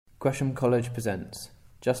Gresham College presents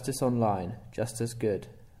Justice Online, Just as Good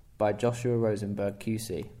by Joshua Rosenberg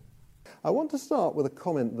QC. I want to start with a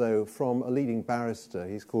comment, though, from a leading barrister.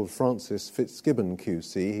 He's called Francis Fitzgibbon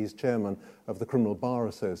QC. He's chairman of the Criminal Bar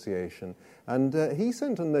Association. And he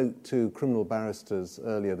sent a note to criminal barristers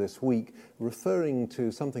earlier this week referring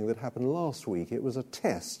to something that happened last week. It was a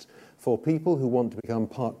test for people who want to become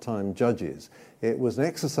part-time judges. It was an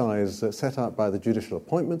exercise set up by the Judicial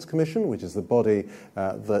Appointments Commission, which is the body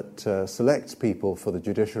that selects people for the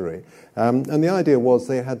judiciary. And the idea was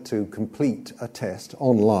they had to complete a test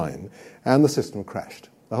online, and the system crashed.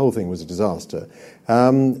 The whole thing was a disaster.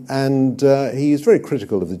 He's very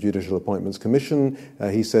critical of the Judicial Appointments Commission.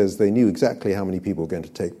 He says they knew exactly how many people were going to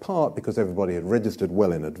take part because everybody had registered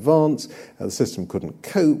well in advance. The system couldn't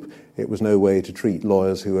cope. It was no way to treat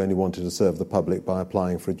lawyers who only wanted to serve the public by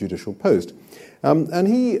applying for a judicial post. And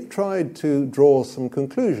he tried to draw some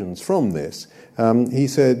conclusions from this. He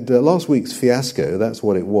said, last week's fiasco, that's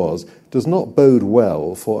what it was, does not bode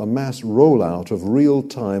well for a mass rollout of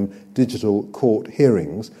real-time digital court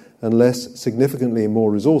hearings unless significantly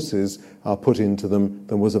more resources are put into them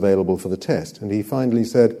than was available for the test. And he finally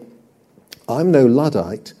said, I'm no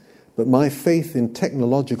Luddite, but my faith in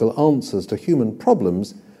technological answers to human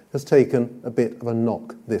problems has taken a bit of a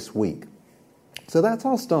knock this week. So that's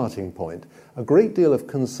our starting point, a great deal of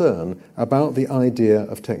concern about the idea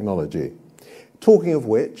of technology. Talking of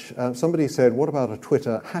which, somebody said, what about a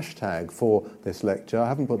Twitter hashtag for this lecture? I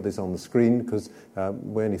haven't put this on the screen because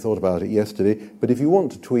we only thought about it yesterday, but if you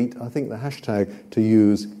want to tweet, I think the hashtag to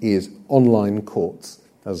use is online courts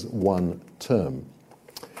as one term.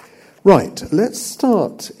 Right, let's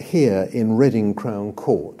start here in Reading Crown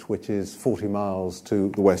Court, which is 40 miles to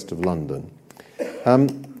the west of London.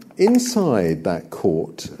 Inside that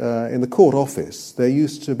court, in the court office, there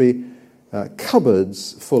used to be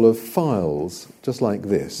cupboards full of files, just like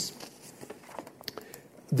this.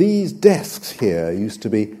 These desks here used to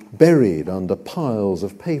be buried under piles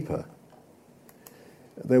of paper.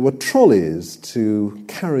 There were trolleys to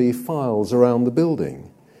carry files around the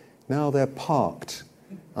building. Now they're parked,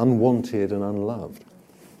 unwanted and unloved.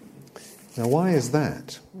 Now, why is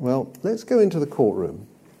that? Well, let's go into the courtroom.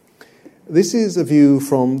 This is a view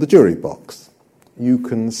from the jury box. You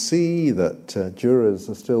can see that jurors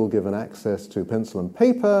are still given access to pencil and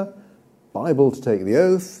paper, Bible to take the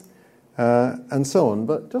oath, and so on.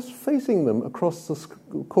 But just facing them across the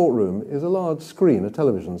courtroom is a large screen, a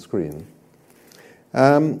television screen.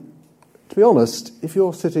 To be honest, if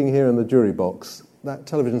you're sitting here in the jury box, that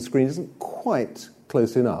television screen isn't quite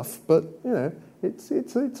close enough, but you know, it's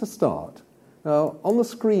a start. Now, on the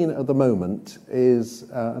screen at the moment is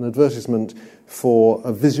an advertisement for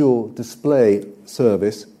a visual display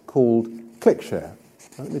service called ClickShare.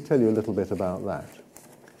 Let me tell you a little bit about that.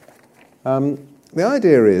 The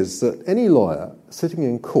idea is that any lawyer sitting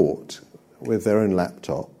in court with their own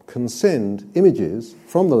laptop can send images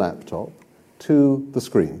from the laptop to the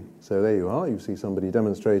screen. So there you are, you see somebody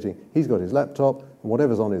demonstrating, he's got his laptop, and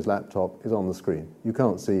whatever's on his laptop is on the screen. You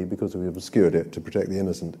can't see because we've obscured it to protect the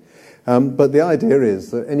innocent. But the idea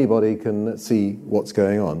is that anybody can see what's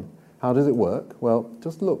going on. How does it work? Well,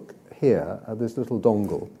 just look here at this little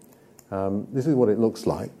dongle. This is what it looks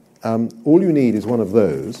like. All you need is one of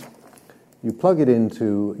those. You plug it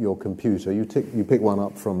into your computer. You pick one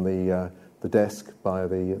up from the desk by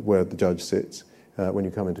where the judge sits. When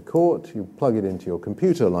you come into court, you plug it into your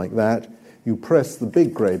computer like that. You press the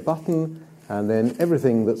big grey button, and then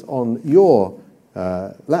everything that's on your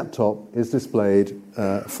laptop is displayed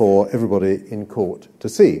for everybody in court to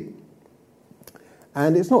see.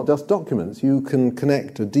 And it's not just documents. You can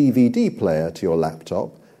connect a DVD player to your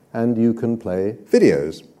laptop, and you can play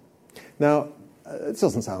videos. Now, it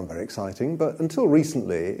doesn't sound very exciting, but until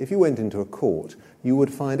recently, if you went into a court, you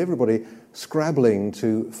would find everybody scrabbling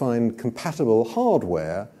to find compatible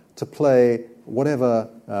hardware to play whatever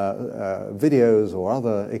videos or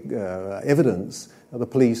other evidence the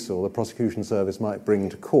police or the prosecution service might bring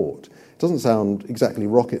to court. It doesn't sound exactly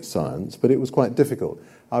rocket science, but it was quite difficult.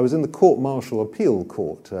 I was in the Court Martial Appeal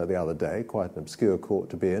Court the other day, quite an obscure court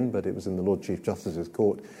to be in, but it was in the Lord Chief Justice's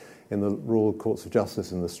court in the Royal Courts of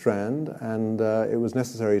Justice in the Strand, and it was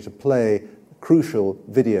necessary to play crucial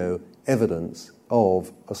video evidence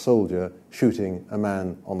of a soldier shooting a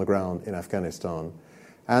man on the ground in Afghanistan.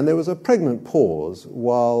 And there was a pregnant pause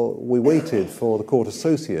while we waited for the court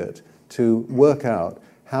associate to work out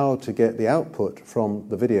how to get the output from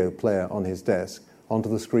the video player on his desk onto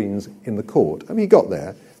the screens in the court. I mean, he got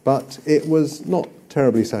there, but it was not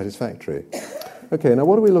terribly satisfactory. Okay, now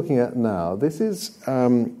what are we looking at now? This disc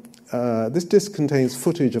contains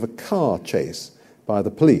footage of a car chase by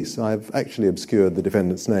the police. I've actually obscured the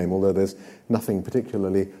defendant's name, although there's nothing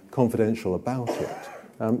particularly confidential about it.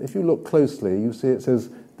 If you look closely, you see it says,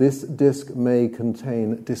 "This disc may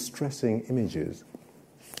contain distressing images."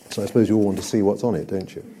 So I suppose you all want to see what's on it,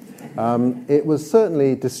 don't you? It was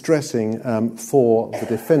certainly distressing for the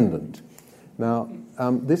defendant. Now,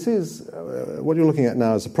 this is what you're looking at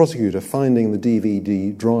now is the prosecutor finding the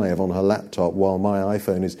DVD drive on her laptop while my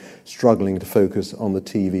iPhone is struggling to focus on the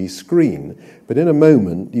TV screen. But in a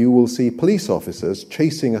moment, you will see police officers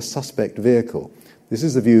chasing a suspect vehicle. This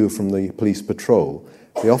is the view from the police patrol.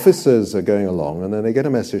 The officers are going along, and then they get a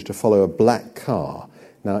message to follow a black car.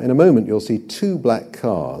 Now, in a moment, you'll see two black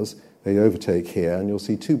cars. They overtake here, and you'll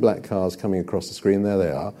see two black cars coming across the screen. There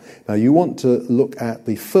they are. Now, you want to look at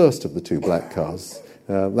the first of the two black cars.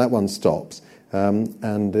 That one stops,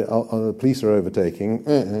 and the police are overtaking.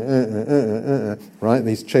 Right, and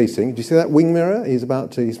he's chasing. Do you see that wing mirror? He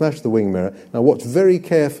smashed the wing mirror. Now, watch very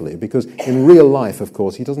carefully, because in real life, of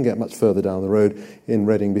course, he doesn't get much further down the road in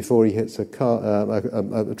Reading before he hits a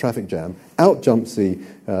traffic jam. Out jumps the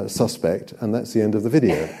suspect, and that's the end of the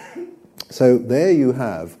video. So there you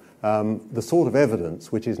have the sort of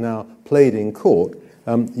evidence which is now played in court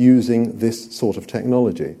using this sort of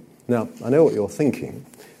technology. Now, I know what you're thinking.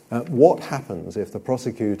 What happens if the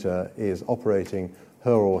prosecutor is operating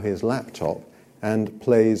her or his laptop and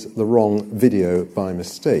plays the wrong video by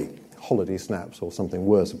mistake? Holiday snaps or something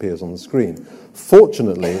worse appears on the screen.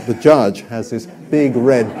 Fortunately, the judge has this big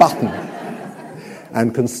red button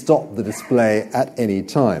and can stop the display at any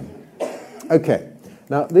time. Okay.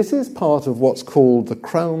 Now, this is part of what's called the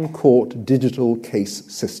Crown Court Digital Case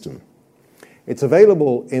System. It's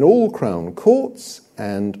available in all Crown Courts,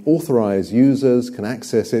 and authorised users can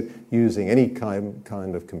access it using any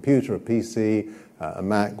kind of computer, a PC, a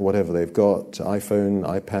Mac, whatever they've got, iPhone,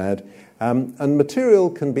 iPad. And material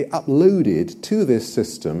can be uploaded to this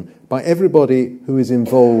system by everybody who is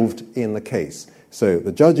involved in the case. So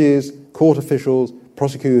the judges, court officials,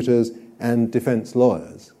 prosecutors, and defence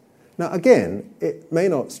lawyers. Now, again, it may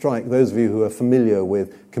not strike those of you who are familiar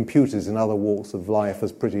with computers in other walks of life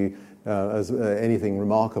as anything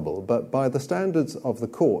remarkable, but by the standards of the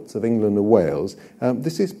courts of England and Wales,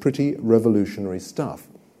 this is pretty revolutionary stuff.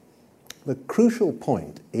 The crucial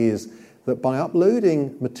point is that by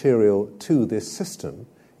uploading material to this system,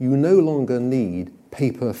 you no longer need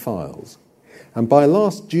paper files. And by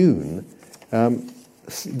last June,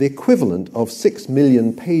 the equivalent of 6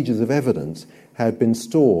 million pages of evidence had been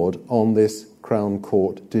stored on this Crown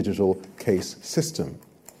Court digital case system.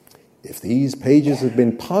 If these pages had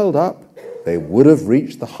been piled up, they would have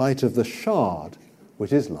reached the height of the Shard,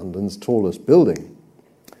 which is London's tallest building.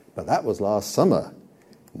 But that was last summer.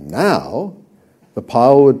 Now, the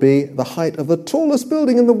pile would be the height of the tallest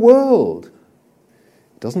building in the world.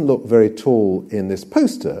 It doesn't look very tall in this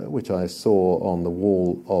poster, which I saw on the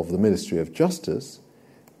wall of the Ministry of Justice.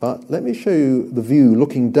 But let me show you the view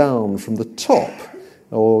looking down from the top,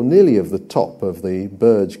 or nearly of the top of the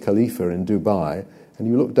Burj Khalifa in Dubai, and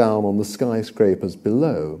you look down on the skyscrapers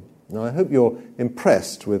below. Now, I hope you're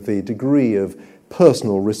impressed with the degree of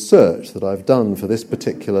personal research that I've done for this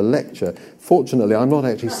particular lecture. Fortunately, I'm not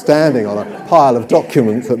actually standing on a pile of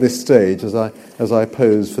documents at this stage as I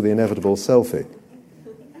pose for the inevitable selfie.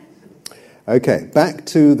 Okay, back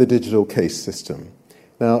to the digital case system.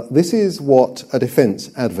 Now, this is what a defence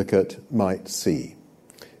advocate might see.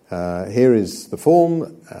 Here is the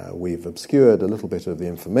form. We've obscured a little bit of the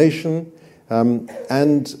information.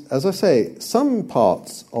 And as I say, some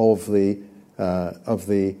parts of the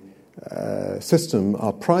system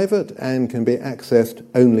are private and can be accessed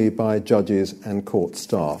only by judges and court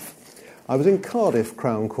staff. I was in Cardiff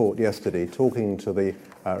Crown Court yesterday talking to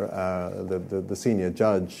the senior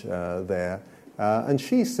judge there. And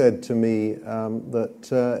she said to me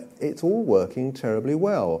that it's all working terribly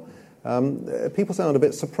well. People sound a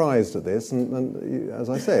bit surprised at this, and as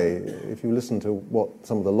I say, if you listen to what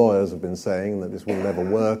some of the lawyers have been saying, that this will never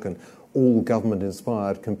work and all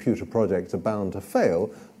government-inspired computer projects are bound to fail,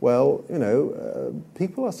 well,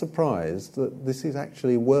 people are surprised that this is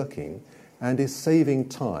actually working and is saving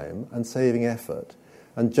time and saving effort.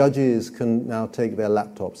 And judges can now take their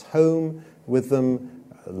laptops home with them.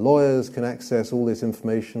 Lawyers can access all this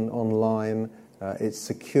information online. It's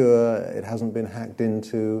secure. It hasn't been hacked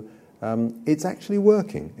into. It's actually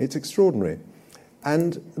working. It's extraordinary.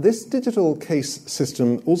 And this digital case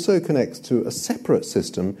system also connects to a separate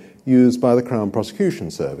system used by the Crown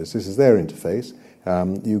Prosecution Service. This is their interface.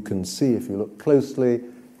 You can see, if you look closely,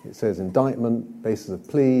 it says indictment, basis of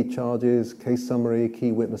plea, charges, case summary,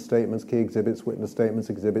 key witness statements, key exhibits, witness statements,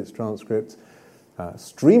 exhibits, transcripts,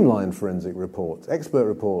 streamlined forensic reports, expert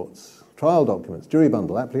reports, trial documents, jury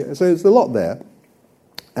bundle, application. So it's a lot there.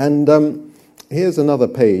 And here's another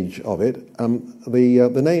page of it.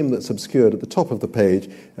 The name that's obscured at the top of the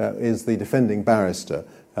page is the defending barrister.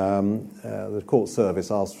 The court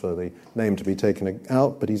service asked for the name to be taken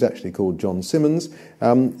out, but he's actually called John Simmons.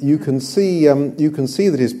 You can see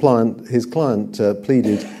that his client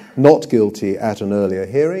pleaded not guilty at an earlier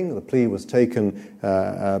hearing. The plea was taken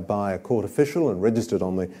by a court official and registered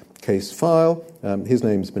on the case file. His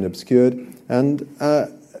name's been obscured, and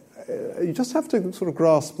you just have to sort of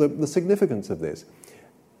grasp the significance of this.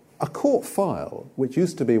 A court file, which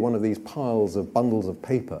used to be one of these piles of bundles of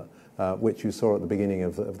paper, which you saw at the beginning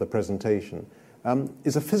of the presentation,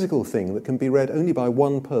 is a physical thing that can be read only by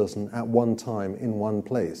one person at one time in one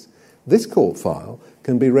place. This court file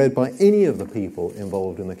can be read by any of the people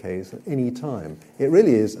involved in the case at any time. It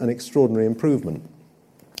really is an extraordinary improvement.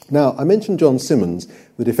 Now, I mentioned John Simmons,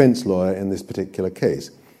 the defence lawyer in this particular case.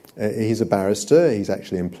 He's a barrister. He's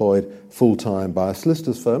actually employed full-time by a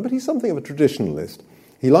solicitor's firm, but he's something of a traditionalist.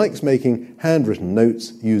 He likes making handwritten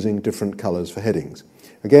notes using different colours for headings.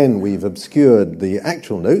 Again, we've obscured the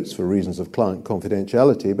actual notes for reasons of client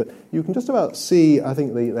confidentiality, but you can just about see, I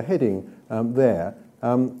think, the heading there.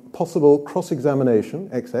 Possible cross-examination,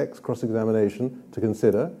 XX, cross-examination to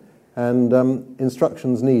consider, and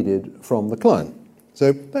instructions needed from the client.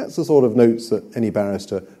 So that's the sort of notes that any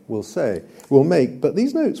barrister will make, but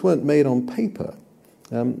these notes weren't made on paper.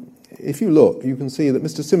 If you look, you can see that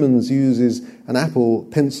Mr. Simmons uses an Apple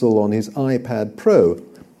Pencil on his iPad Pro,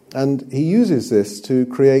 and he uses this to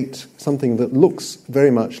create something that looks very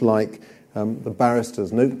much like the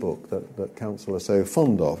barrister's notebook that counsel are so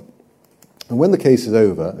fond of. And when the case is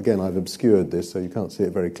over, again, I've obscured this, so you can't see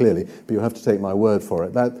it very clearly, but you'll have to take my word for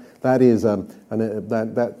it. That's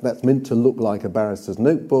meant to look like a barrister's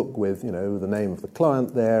notebook with, the name of the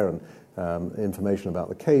client there and information about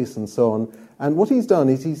the case and so on. And what he's done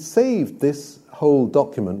is he's saved this whole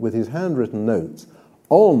document with his handwritten notes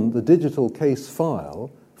on the digital case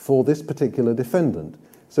file for this particular defendant.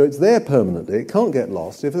 So it's there permanently. It can't get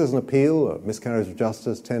lost. If there's an appeal or miscarriage of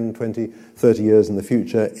justice 10, 20, 30 years in the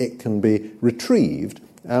future, it can be retrieved.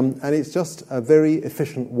 And it's just a very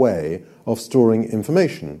efficient way of storing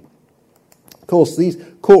information. Of course, these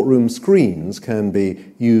courtroom screens can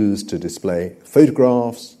be used to display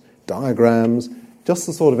photographs, diagrams, just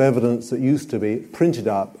the sort of evidence that used to be printed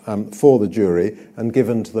up for the jury and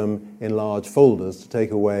given to them in large folders to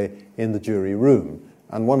take away in the jury room.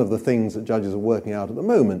 And one of the things that judges are working out at the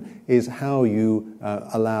moment is how you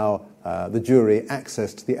allow the jury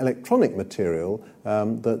access to the electronic material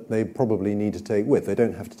that they probably need to take with. They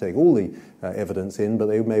don't have to take all the evidence in, but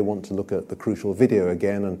they may want to look at the crucial video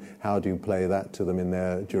again, and how do you play that to them in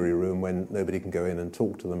their jury room when nobody can go in and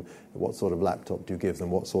talk to them? What sort of laptop do you give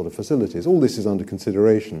them? What sort of facilities? All this is under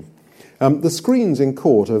consideration. The screens in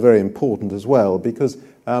court are very important as well, because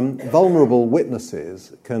vulnerable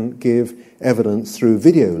witnesses can give evidence through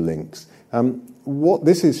video links. What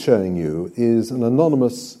this is showing you is an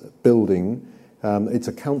anonymous building. It's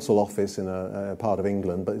a council office in a part of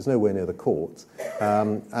England, but it's nowhere near the courts.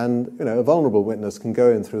 And a vulnerable witness can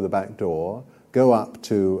go in through the back door, go up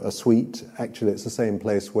to a suite. Actually, it's the same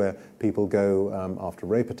place where people go after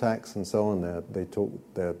rape attacks and so on.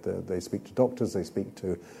 They speak to doctors, they speak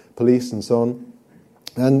to police and so on.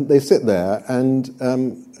 And they sit there, and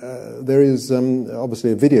there is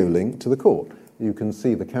obviously a video link to the court. You can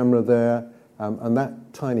see the camera there, and that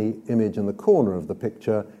tiny image in the corner of the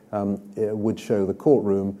picture would show the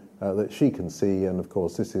courtroom that she can see, and of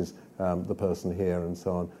course this is the person here and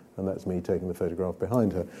so on, and that's me taking the photograph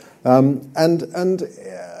behind her.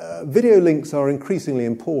 Video links are increasingly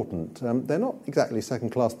important. They're not exactly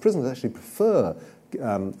second-class. Prisoners actually prefer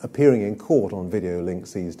appearing in court on video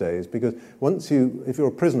links these days, because if you're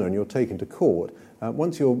a prisoner and you're taken to court,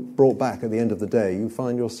 once you're brought back at the end of the day, you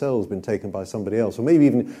find your cell's been taken by somebody else, or maybe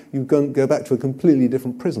even you go back to a completely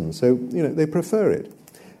different prison. So, they prefer it.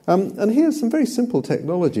 And here's some very simple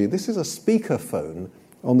technology. This is a speakerphone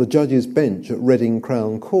on the judge's bench at Reading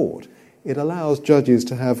Crown Court. It allows judges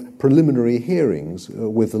to have preliminary hearings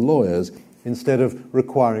with the lawyers instead of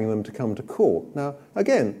requiring them to come to court. Now,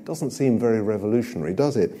 again, doesn't seem very revolutionary,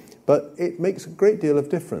 does it? But it makes a great deal of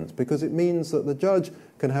difference, because it means that the judge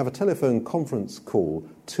can have a telephone conference call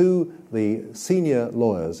to the senior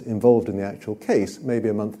lawyers involved in the actual case, maybe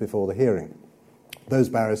a month before the hearing. Those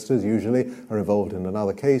barristers usually are involved in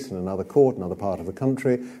another case in another court, another part of the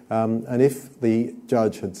country, and if the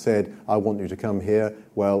judge had said, I want you to come here,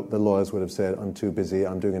 well, the lawyers would have said, I'm too busy,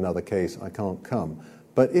 I'm doing another case, I can't come.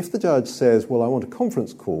 But if the judge says, well, I want a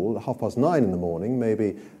conference call at 9:30 in the morning,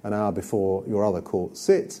 maybe an hour before your other court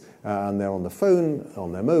sits, and they're on the phone,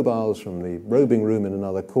 on their mobiles from the robing room in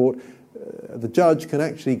another court, the judge can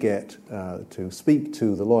actually get to speak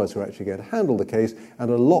to the lawyers who are actually going to handle the case,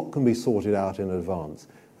 and a lot can be sorted out in advance.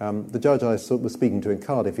 The judge I was speaking to in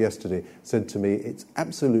Cardiff yesterday said to me it's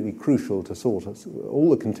absolutely crucial to sort all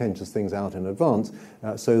the contentious things out in advance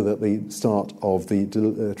so that the start of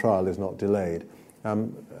the trial is not delayed. I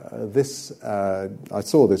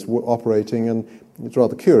saw this operating, and it's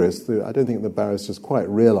rather curious. I don't think the barristers quite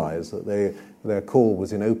realise that their call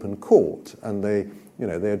was in open court, and they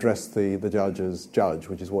addressed the judge as judge,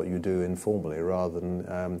 which is what you do informally rather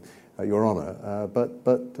than Your Honour. But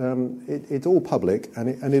it's all public,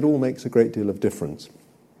 and it all makes a great deal of difference.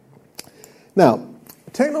 Now,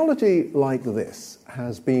 technology like this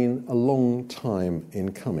has been a long time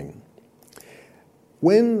in coming.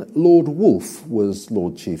 When Lord Woolf was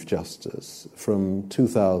Lord Chief Justice from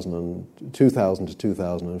 2000 to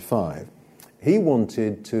 2005, he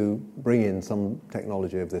wanted to bring in some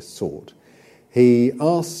technology of this sort. He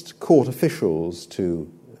asked court officials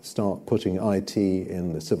to start putting IT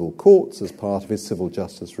in the civil courts as part of his civil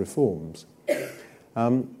justice reforms.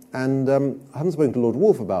 I haven't spoken to Lord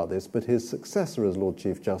Woolf about this, but his successor as Lord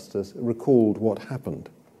Chief Justice recalled what happened.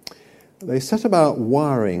 They set about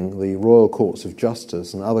wiring the Royal Courts of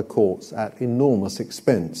Justice and other courts at enormous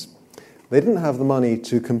expense. They didn't have the money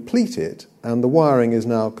to complete it, and the wiring is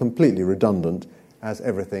now completely redundant as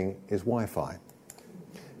everything is Wi-Fi.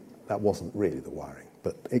 That wasn't really the wiring,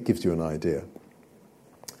 but it gives you an idea.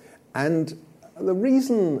 And the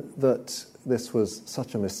reason that this was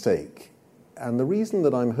such a mistake, and the reason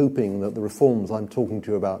that I'm hoping that the reforms I'm talking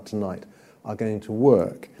to you about tonight are going to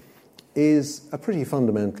work, is a pretty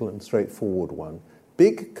fundamental and straightforward one.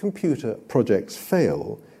 Big computer projects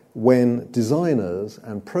fail when designers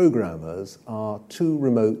and programmers are too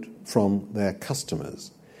remote from their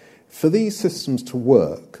customers. For these systems to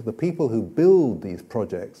work, the people who build these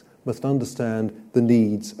projects must understand the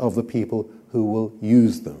needs of the people who will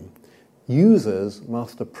use them. Users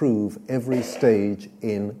must approve every stage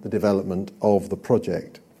in the development of the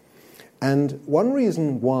project. And one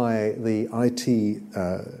reason why the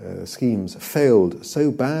IT schemes failed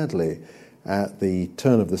so badly at the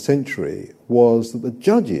turn of the century was that the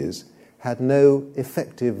judges had no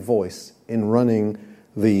effective voice in running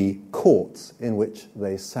the courts in which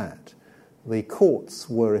they sat. The courts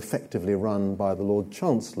were effectively run by the Lord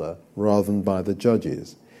Chancellor rather than by the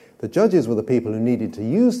judges. The judges were the people who needed to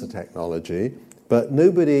use the technology, but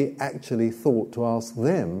nobody actually thought to ask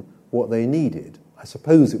them what they needed. I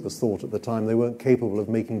suppose it was thought at the time they weren't capable of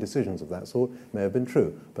making decisions of that sort. May have been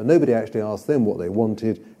true. But nobody actually asked them what they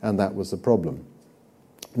wanted, and that was the problem.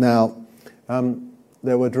 Now,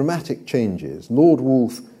 there were dramatic changes. Lord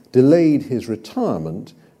Woolf delayed his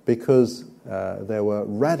retirement because there were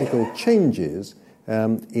radical changes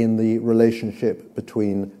in the relationship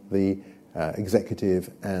between the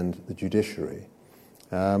executive and the judiciary.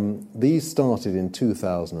 These started in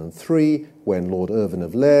 2003 when Lord Irvine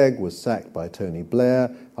of Lairg was sacked by Tony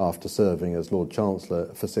Blair after serving as Lord Chancellor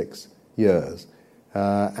for 6 years.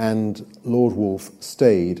 And Lord Woolf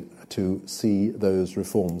stayed to see those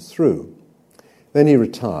reforms through. Then he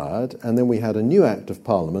retired, and then we had a new Act of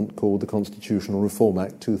Parliament called the Constitutional Reform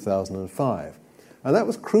Act 2005. And that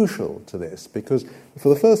was crucial to this because for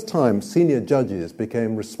the first time senior judges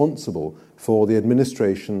became responsible for the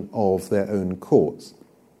administration of their own courts.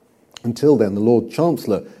 Until then, the Lord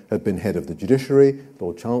Chancellor had been head of the judiciary. The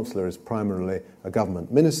Lord Chancellor is primarily a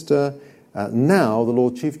government minister. Now the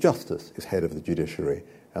Lord Chief Justice is head of the judiciary,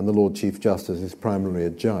 and the Lord Chief Justice is primarily a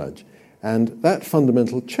judge. And that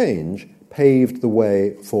fundamental change paved the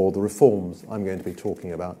way for the reforms I'm going to be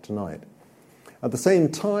talking about tonight. At the same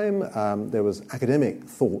time, there was academic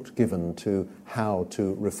thought given to how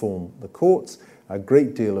to reform the courts. A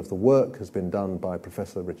great deal of the work has been done by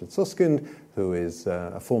Professor Richard Susskind, who is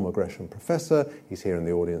a former Gresham professor. He's here in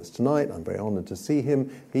the audience tonight. I'm very honoured to see him.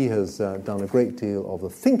 He has done a great deal of the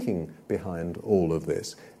thinking behind all of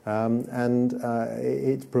this. And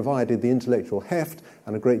it provided the intellectual heft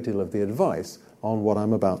and a great deal of the advice on what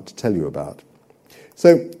I'm about to tell you about.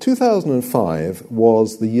 So 2005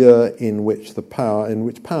 was the year in which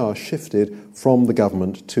power shifted from the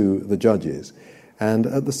government to the judges. And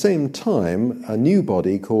at the same time, a new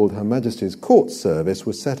body called Her Majesty's Court Service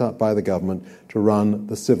was set up by the government to run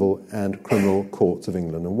the civil and criminal courts of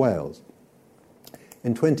England and Wales.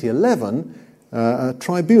 In 2011,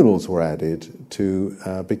 tribunals were added to,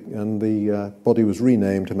 and the body was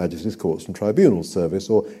renamed Her Majesty's Courts and Tribunals Service,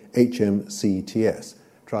 or HMCTS.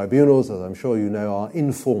 Tribunals, as I'm sure you know, are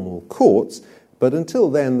informal courts, But until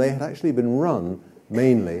then, they had actually been run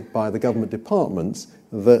mainly by the government departments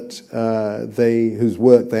whose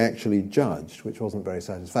work they actually judged, which wasn't very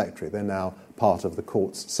satisfactory. They're now part of the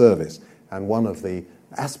court's service. And one of the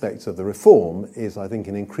aspects of the reform is, I think,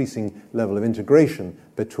 an increasing level of integration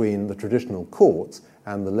between the traditional courts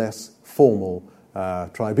and the less formal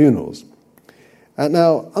tribunals.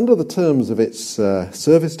 Now, under the terms of its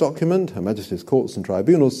service document, Her Majesty's Courts and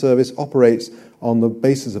Tribunals Service operates on the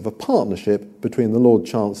basis of a partnership between the Lord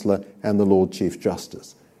Chancellor and the Lord Chief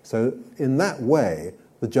Justice. So in that way,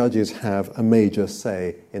 the judges have a major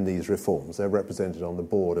say in these reforms. They're represented on the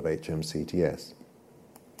board of HMCTS.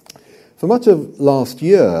 For much of last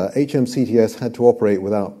year, HMCTS had to operate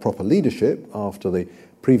without proper leadership after the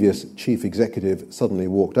previous chief executive suddenly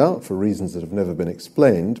walked out for reasons that have never been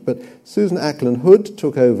explained, but Susan Ackland-Hood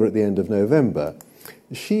took over at the end of November.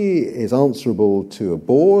 She is answerable to a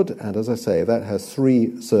board, and as I say, that has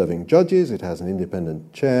 3 serving judges. It has an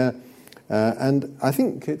independent chair, and I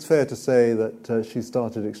think it's fair to say that she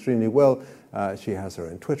started extremely well. She has her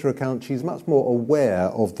own Twitter account. She's much more aware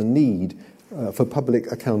of the need for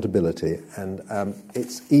public accountability, and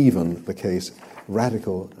it's even the case,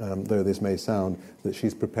 radical though this may sound, that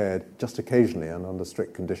she's prepared just occasionally and under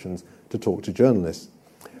strict conditions to talk to journalists.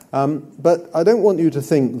 But I don't want you to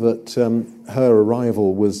think that her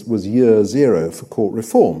arrival was year zero for court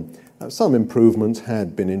reform. Some improvements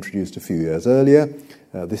had been introduced a few years earlier.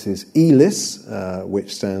 This is ELIS,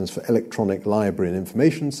 which stands for Electronic Library and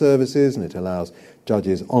Information Services, and it allows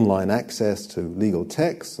judges online access to legal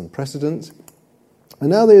texts and precedents. And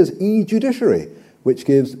now there's e-Judiciary, which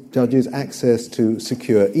gives judges access to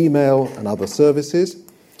secure email and other services.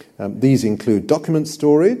 These include document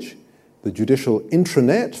storage, the judicial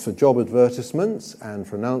intranet for job advertisements and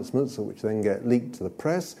for announcements which then get leaked to the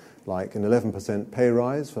press, like an 11% pay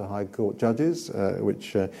rise for High Court judges,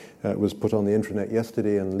 which was put on the intranet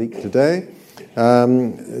yesterday and leaked today.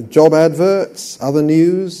 Job adverts, other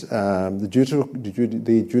news,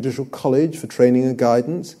 the Judicial College for training and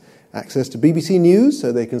guidance, access to BBC News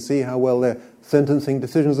so they can see how well their sentencing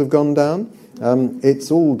decisions have gone down.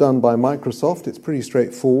 It's all done by Microsoft. It's pretty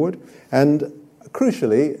straightforward. And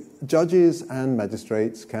crucially, judges and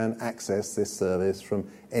magistrates can access this service from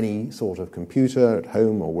any sort of computer at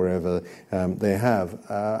home or wherever they have.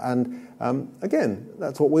 Again,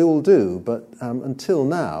 that's what we all do. But until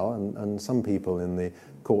now, and some people in the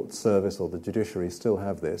court service or the judiciary still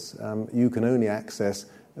have this, you can only access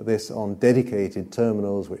this on dedicated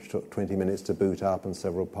terminals which took 20 minutes to boot up and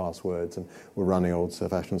several passwords and were running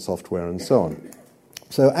old-fashioned software and so on.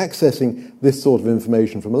 So accessing this sort of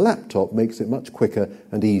information from a laptop makes it much quicker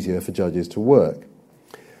and easier for judges to work.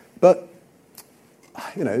 But,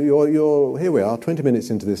 you know, you're here we are, 20 minutes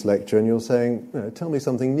into this lecture, and you're saying, tell me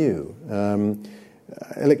something new.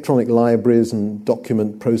 Electronic libraries and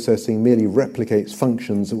document processing merely replicates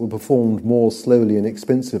functions that were performed more slowly and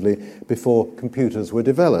expensively before computers were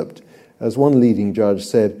developed. As one leading judge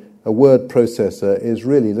said, a word processor is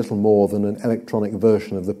really little more than an electronic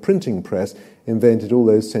version of the printing press invented all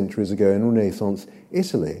those centuries ago in Renaissance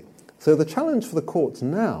Italy. So the challenge for the courts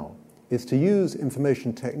now is to use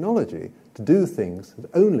information technology to do things that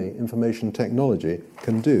only information technology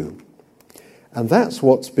can do. And that's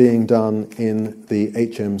what's being done in the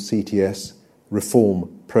HMCTS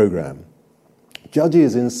reform programme.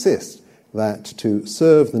 Judges insist that to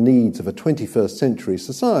serve the needs of a 21st century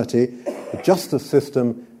society, the justice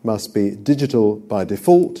system must be digital by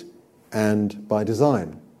default and by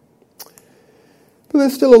design. But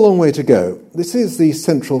there's still a long way to go. This is the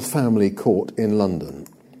Central Family Court in London.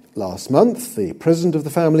 Last month, the President of the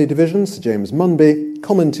Family Division, Sir James Munby,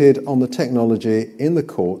 commented on the technology in the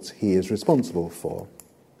courts he is responsible for.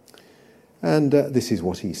 And this is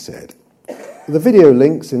what he said. The video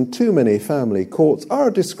links in too many family courts are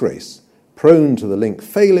a disgrace, prone to the link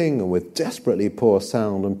failing and with desperately poor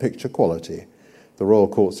sound and picture quality. The Royal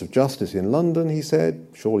Courts of Justice in London, he said,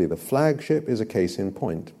 surely the flagship is a case in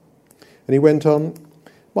point. And he went on,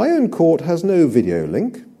 my own court has no video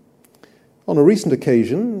link. On a recent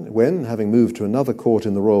occasion, when, having moved to another court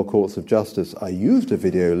in the Royal Courts of Justice, I used a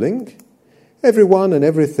video link, everyone and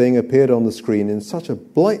everything appeared on the screen in such a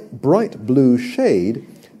bright blue shade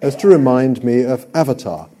as to remind me of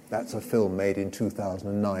Avatar. That's a film made in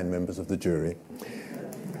 2009, members of the jury.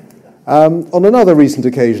 On another recent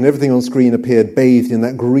occasion, everything on screen appeared bathed in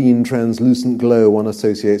that green translucent glow one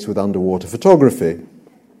associates with underwater photography.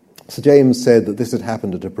 Sir James said that this had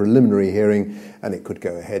happened at a preliminary hearing and it could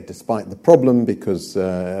go ahead despite the problem because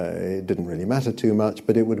it didn't really matter too much,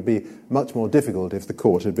 but it would be much more difficult if the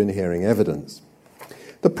court had been hearing evidence.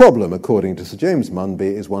 The problem, according to Sir James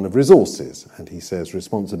Munby, is one of resources, and he says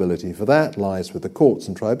responsibility for that lies with the Courts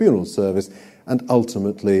and Tribunals Service and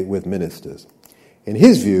ultimately with ministers. In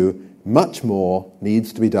his view, much more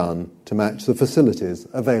needs to be done to match the facilities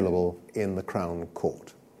available in the Crown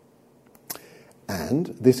Court. And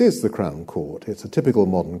this is the Crown Court. It's a typical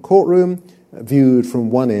modern courtroom viewed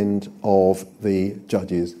from one end of the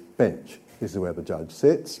judge's bench. This is where the judge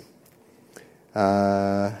sits.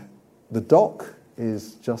 The dock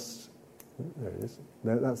is just, there it is.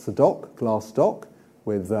 That's the dock, glass dock,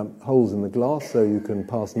 with holes in the glass so you can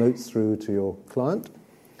pass notes through to your client.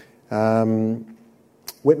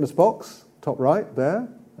 Witness box, top right there,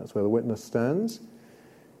 that's where the witness stands.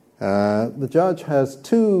 The judge has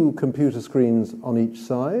 2 computer screens on each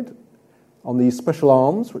side. On these special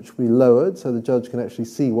arms, which will be lowered so the judge can actually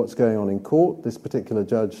see what's going on in court. This particular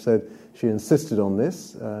judge said she insisted on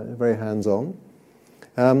this, very hands-on.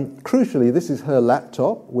 Crucially, this is her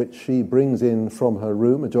laptop, which she brings in from her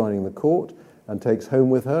room adjoining the court and takes home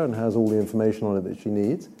with her and has all the information on it that she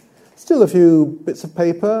needs. Still a few bits of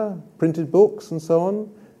paper, printed books and so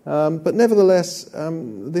on, but nevertheless,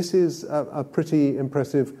 this is a pretty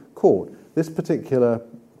impressive court. This particular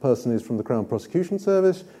person is from the Crown Prosecution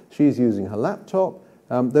Service. She's using her laptop.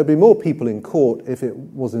 There'd be more people in court if it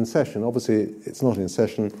was in session. Obviously, it's not in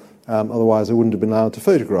session, otherwise I wouldn't have been allowed to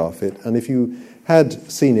photograph it. And if you had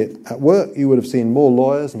seen it at work, you would have seen more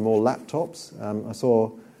lawyers and more laptops. I saw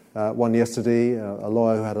one yesterday, a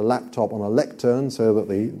lawyer who had a laptop on a lectern so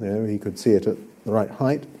that he could see it at the right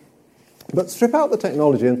height. But strip out the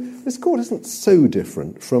technology, and this court isn't so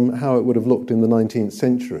different from how it would have looked in the 19th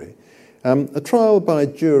century. A trial by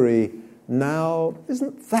jury now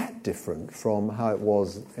isn't that different from how it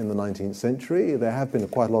was in the 19th century. There have been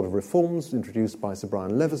quite a lot of reforms introduced by Sir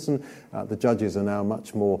Brian Leveson. The judges are now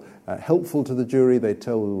much more helpful to the jury. They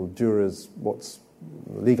tell jurors what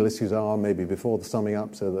legal issues are, maybe before the summing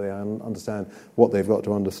up, so that they understand what they've got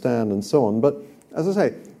to understand and so on. But as I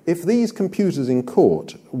say, if these computers in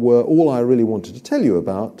court were all I really wanted to tell you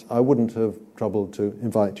about, I wouldn't have troubled to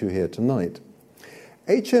invite you here tonight.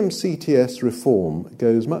 HMCTS reform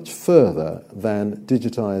goes much further than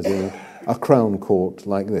digitising a Crown Court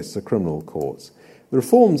like this, the criminal courts. The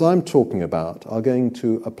reforms I'm talking about are going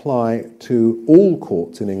to apply to all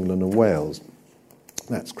courts in England and Wales.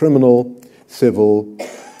 That's criminal, civil,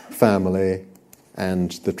 family,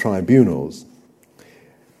 and the tribunals.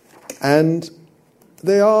 And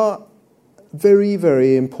they are very,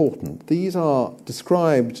 very important. These are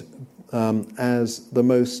described as the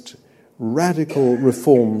most radical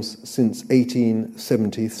reforms since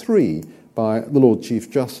 1873 by the Lord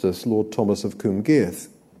Chief Justice, Lord Thomas of Cwmgyrth.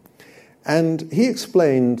 And he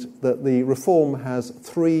explained that the reform has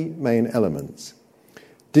 3 main elements: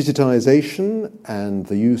 digitisation and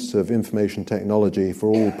the use of information technology for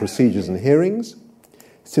all procedures and hearings,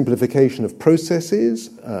 simplification of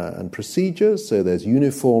processes and procedures, so there's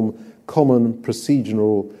uniform common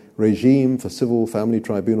procedural regime for civil, family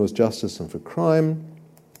tribunals, justice and for crime,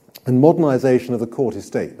 and modernisation of the court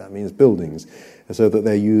estate. That means buildings, so that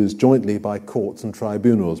they're used jointly by courts and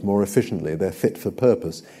tribunals more efficiently. They're fit for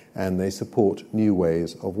purpose and they support new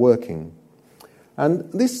ways of working.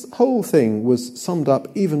 And this whole thing was summed up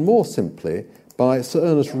even more simply by Sir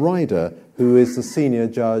Ernest Ryder, who is the senior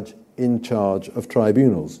judge in charge of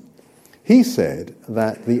tribunals. He said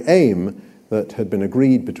that the aim that had been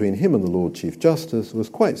agreed between him and the Lord Chief Justice was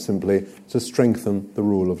quite simply to strengthen the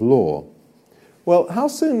rule of law. Well, how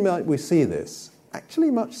soon might we see this? Actually,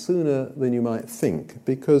 much sooner than you might think,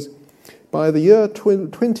 because by the year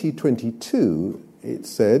 2022, it's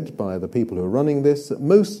said by the people who are running this that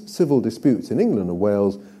most civil disputes in England and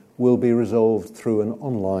Wales will be resolved through an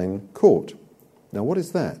online court. Now, what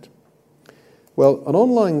is that? Well, an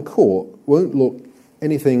online court won't look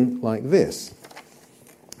anything like this.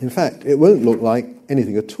 In fact, it won't look like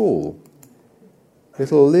anything at all.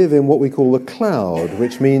 It'll live in what we call the cloud,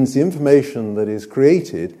 which means the information that is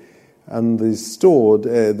created and is stored,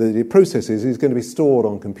 the processes, is going to be stored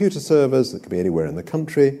on computer servers that can be anywhere in the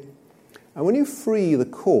country. And when you free the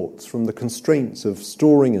courts from the constraints of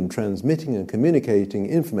storing and transmitting and communicating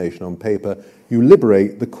information on paper, you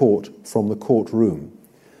liberate the court from the courtroom.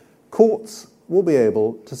 Courts will be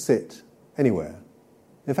able to sit anywhere.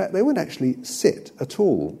 In fact, they won't actually sit at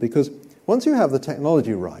all, because once you have the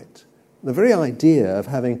technology right, the very idea of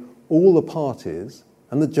having all the parties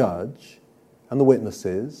and the judge and the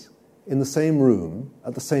witnesses in the same room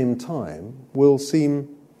at the same time will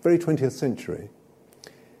seem very 20th century.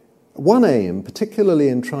 One aim, particularly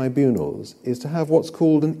in tribunals, is to have what's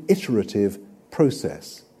called an iterative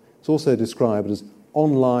process. It's also described as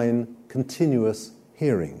online continuous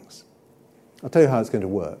hearings. I'll tell you how it's going to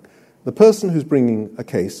work. The person who's bringing a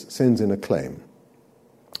case sends in a claim.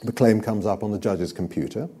 The claim comes up on the judge's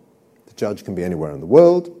computer. The judge can be anywhere in the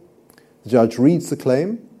world. The judge reads the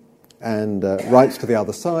claim and writes to the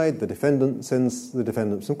other side. The defendant sends the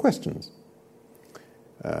defendant some questions.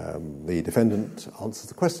 The defendant answers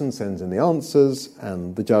the questions, sends in the answers,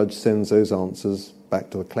 and the judge sends those answers back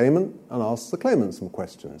to the claimant and asks the claimant some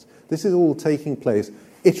questions. This is all taking place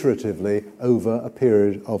iteratively over a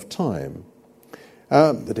period of time.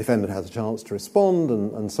 The defendant has a chance to respond,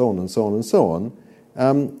 and so on and so on and so on.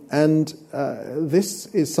 This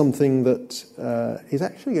is something that is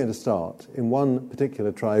actually going to start in one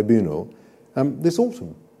particular tribunal this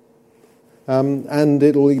autumn. And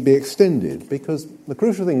it will be extended, because the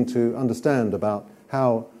crucial thing to understand about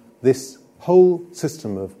how this whole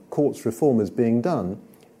system of courts reform is being done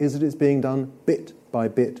is that it's being done bit by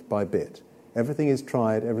bit by bit. Everything is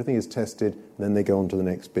tried, everything is tested, and then they go on to the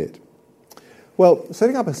next bit. Well,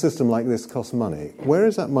 setting up a system like this costs money. Where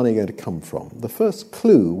is that money going to come from? The first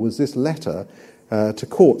clue was this letter to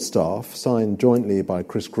court staff, signed jointly by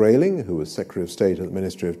Chris Grayling, who was Secretary of State at the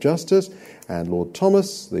Ministry of Justice, and Lord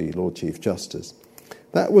Thomas, the Lord Chief Justice.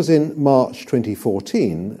 That was in March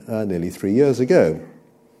 2014, nearly 3 years ago.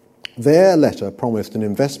 Their letter promised an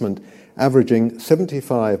investment averaging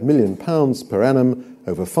 £75 million per annum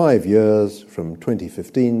over 5 years from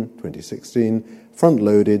 2015-2016,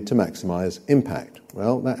 front-loaded to maximise impact.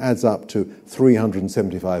 Well, that adds up to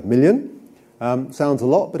 £375 million. Sounds a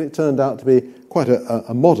lot, but it turned out to be quite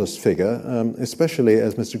a modest figure, especially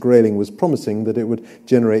as Mr. Grayling was promising that it would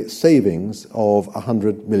generate savings of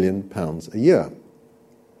 £100 million a year.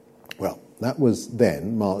 Well, that was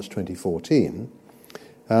then, March 2014.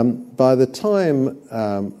 By the time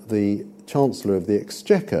the Chancellor of the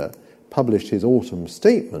Exchequer published his autumn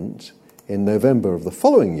statement in November of the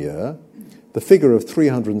following year, the figure of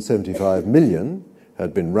 375 million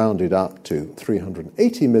had been rounded up to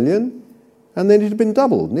 380 million, and then it had been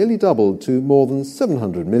doubled, nearly doubled, to more than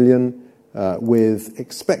 700 million, with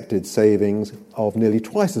expected savings of nearly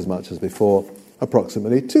twice as much as before,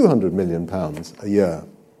 approximately £200 million a year.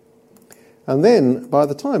 And then, by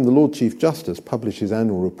the time the Lord Chief Justice published his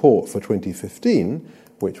annual report for 2015,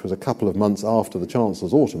 which was a couple of months after the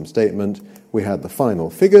Chancellor's autumn statement, we had the final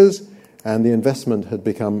figures, and the investment had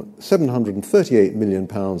become £738 million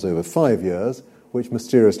over 5 years, which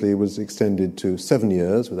mysteriously was extended to 7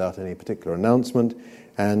 years without any particular announcement,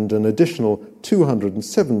 and an additional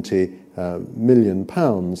 £270 million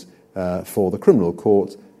for the criminal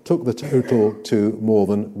courts took the total to more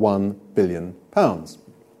than £1 billion.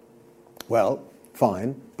 Well,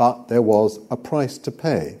 fine, but there was a price to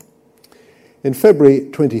pay. In February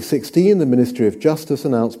 2016, the Ministry of Justice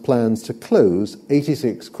announced plans to close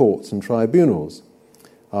 86 courts and tribunals.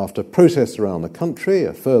 After protests around the country,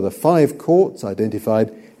 a further 5 courts,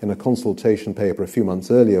 identified in a consultation paper a few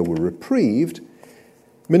months earlier, were reprieved.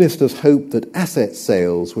 Ministers hoped that asset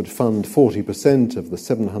sales would fund 40% of the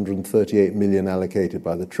 £738 million allocated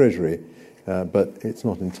by the Treasury, but it's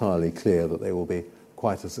not entirely clear that they will be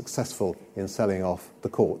quite as successful in selling off the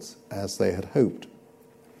courts as they had hoped.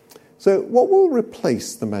 So what will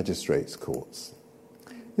replace the magistrates' courts?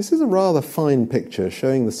 This is a rather fine picture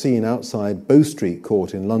showing the scene outside Bow Street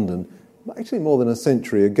Court in London, actually more than a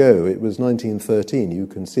century ago. It was 1913. You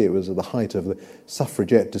can see it was at the height of the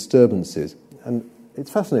suffragette disturbances. And it's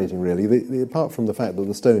fascinating, really. Apart from the fact that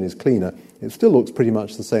the stone is cleaner, it still looks pretty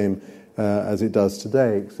much the same as it does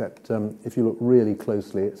today, except if you look really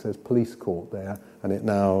closely, it says Police Court there, and it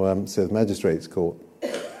now says Magistrates' Court.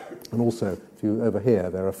 And also, if you over here,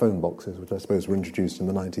 there are phone boxes, which I suppose were introduced in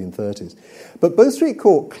the 1930s. But Bow Street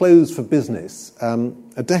Court closed for business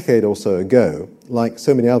a decade or so ago, like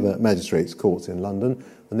so many other magistrates' courts in London.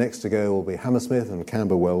 The next to go will be Hammersmith and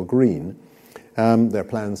Camberwell Green. There are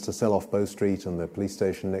plans to sell off Bow Street and the police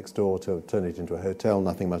station next door to turn it into a hotel.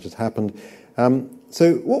 Nothing much has happened.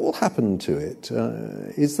 So what will happen to it?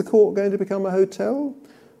 Is the court going to become a hotel?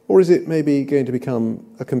 Or is it maybe going to become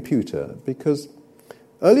a computer? Because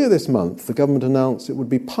earlier this month, the government announced it would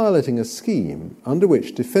be piloting a scheme under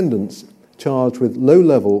which defendants charged with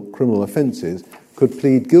low-level criminal offences could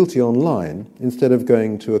plead guilty online instead of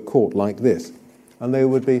going to a court like this, and they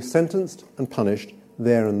would be sentenced and punished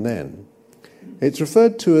there and then. It's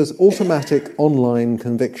referred to as automatic online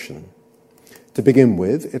conviction. To begin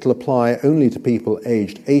with, it'll apply only to people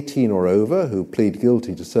aged 18 or over who plead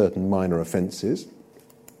guilty to certain minor offences.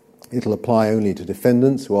 It'll apply only to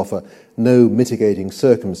defendants who offer no mitigating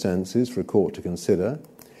circumstances for a court to consider.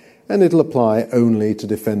 And it'll apply only to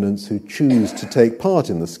defendants who choose to take part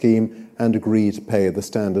in the scheme and agree to pay the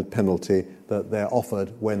standard penalty that they're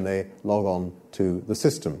offered when they log on to the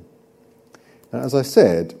system. As I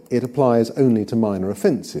said, it applies only to minor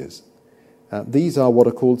offences. These are what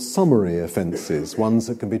are called summary offences, ones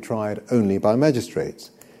that can be tried only by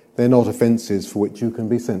magistrates. They're not offences for which you can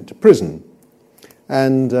be sent to prison.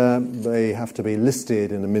 And they have to be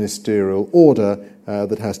listed in a ministerial order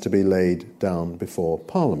that has to be laid down before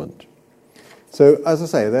Parliament. So, as I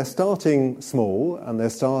say, they're starting small, and they're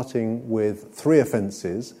starting with 3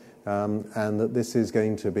 offences, and that this is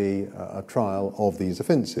going to be a trial of these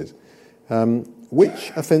offences.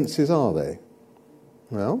 Which offences are they?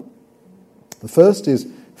 Well, the first is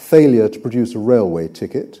failure to produce a railway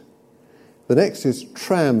ticket. The next is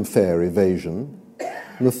tram fare evasion.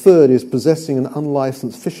 And the third is possessing an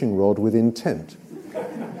unlicensed fishing rod with intent.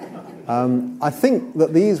 I think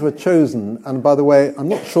that these were chosen, and by the way, I'm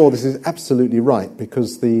not sure this is absolutely right,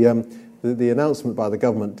 because the announcement by the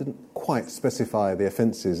government didn't quite specify the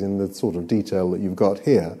offences in the sort of detail that you've got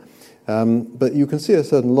here. But you can see a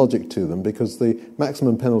certain logic to them, because the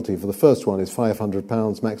maximum penalty for the first one is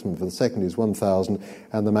 £500, maximum for the second is £1,000,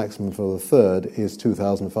 and the maximum for the third is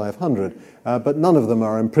 £2,500. But none of them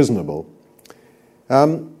are imprisonable.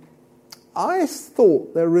 I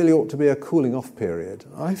thought there really ought to be a cooling off period.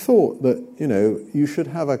 I thought that, you should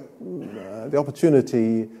have the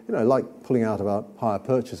opportunity, like pulling out of a hire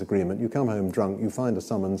purchase agreement. You come home drunk, you find a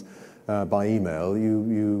summons by email,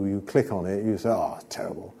 you click on it, you say, oh,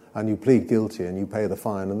 terrible, and you plead guilty and you pay the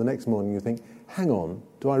fine, and the next morning you think, hang on,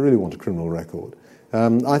 do I really want a criminal record?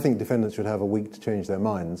 I think defendants should have a week to change their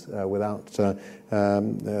minds without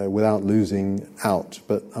losing out.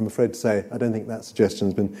 But I'm afraid to say I don't think that suggestion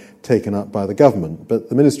has been taken up by the government. But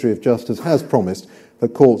the Ministry of Justice has promised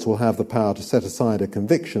that courts will have the power to set aside a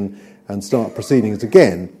conviction and start proceedings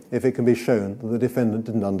again if it can be shown that the defendant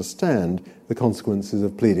didn't understand the consequences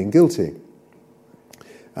of pleading guilty.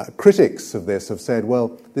 Critics of this have said,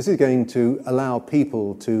 well, this is going to allow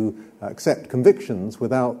people to accept convictions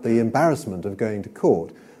without the embarrassment of going to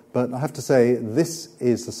court. But I have to say, this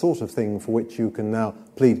is the sort of thing for which you can now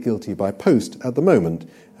plead guilty by post at the moment.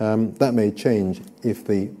 That may change if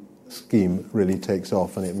the scheme really takes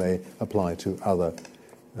off, and it may apply to other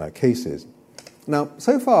cases. Now,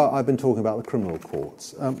 so far I've been talking about the criminal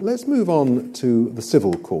courts. Let's move on to the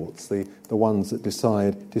civil courts, the ones that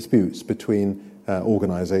decide disputes between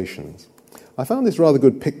organisations. I found this rather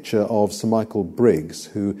good picture of Sir Michael Briggs,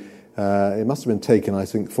 who it must have been taken, I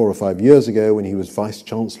think, 4 or 5 years ago when he was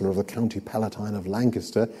Vice-Chancellor of the County Palatine of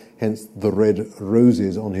Lancaster, hence the red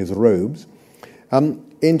roses on his robes.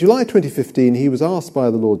 In July 2015, he was asked by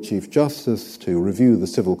the Lord Chief Justice to review the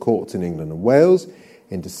civil courts in England and Wales.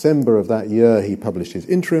 In December of that year, he published his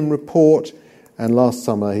interim report, and last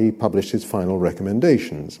summer he published his final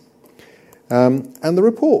recommendations. And the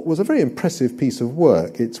report was a very impressive piece of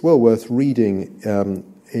work. It's well worth reading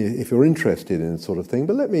if you're interested in this sort of thing.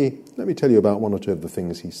 But let me tell you about 1 or 2 of the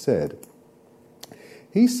things he said.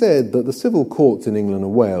 He said that the civil courts in England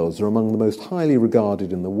and Wales are among the most highly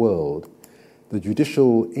regarded in the world. The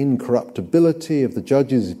judicial incorruptibility of the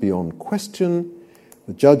judges is beyond question.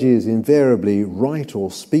 The judges invariably write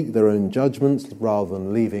or speak their own judgments rather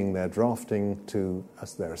than leaving their drafting to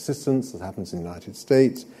their assistants, as happens in the United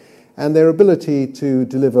States. And their ability to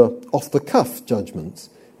deliver off-the-cuff judgments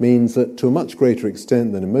means that, to a much greater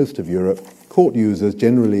extent than in most of Europe, court users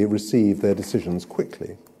generally receive their decisions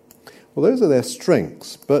quickly. Well, those are their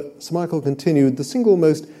strengths, but Sir Michael continued, the single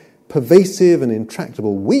most pervasive and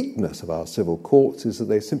intractable weakness of our civil courts is that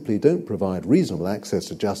they simply don't provide reasonable access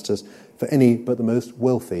to justice for any but the most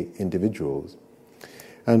wealthy individuals.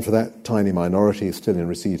 And for that tiny minority still in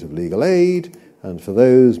receipt of legal aid, and for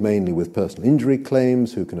those mainly with personal injury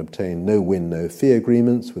claims who can obtain no-win, no-fee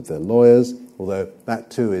agreements with their lawyers, although that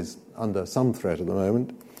too is under some threat at the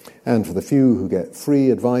moment, and for the few who get free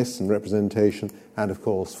advice and representation, and of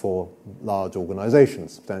course for large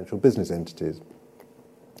organisations, substantial business entities.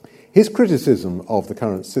 His criticism of the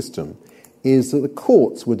current system is that the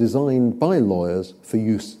courts were designed by lawyers for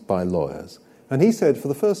use by lawyers. And he said, for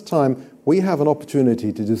the first time, we have an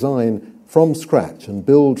opportunity to design from scratch and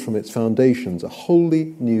build from its foundations a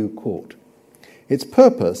wholly new court. Its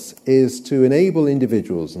purpose is to enable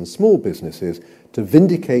individuals and small businesses to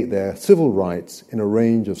vindicate their civil rights in a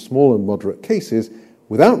range of small and moderate cases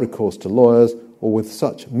without recourse to lawyers or with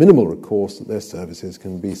such minimal recourse that their services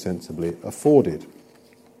can be sensibly afforded.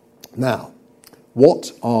 Now,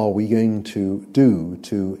 what are we going to do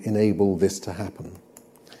to enable this to happen?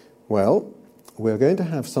 Well, we're going to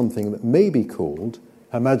have something that may be called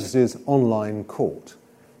Her Majesty's Online Court.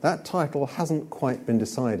 That title hasn't quite been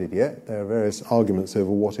decided yet. There are various arguments over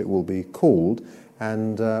what it will be called,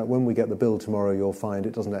 and when we get the bill tomorrow, you'll find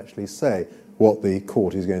it doesn't actually say what the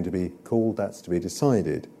court is going to be called. That's to be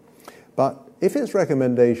decided. But if its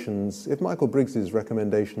recommendations, if Michael Briggs's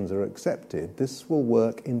recommendations are accepted, this will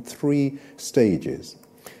work in 3 stages.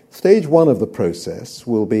 Stage 1 of the process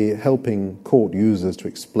will be helping court users to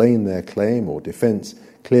explain their claim or defence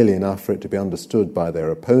clearly enough for it to be understood by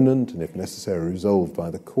their opponent and, if necessary, resolved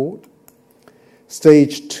by the court.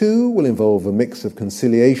 Stage 2 will involve a mix of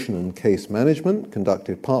conciliation and case management,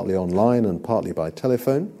 conducted partly online and partly by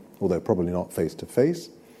telephone, although probably not face-to-face.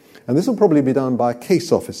 And this will probably be done by a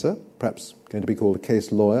case officer, perhaps going to be called a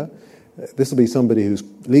case lawyer. This will be somebody who's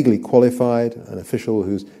legally qualified, an official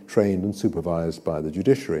who's trained and supervised by the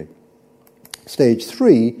judiciary. Stage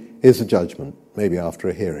 3 is a judgment, maybe after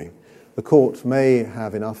a hearing. The court may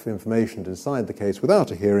have enough information to decide the case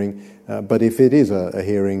without a hearing, but if it is a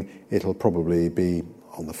hearing, it'll probably be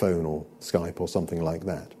on the phone or Skype or something like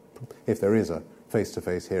that. If there is a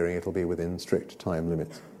face-to-face hearing, it'll be within strict time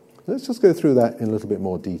limits. Let's just go through that in a little bit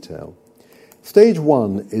more detail. Stage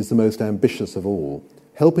 1 is the most ambitious of all,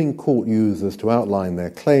 helping court users to outline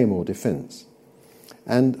their claim or defence.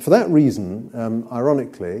 And for that reason,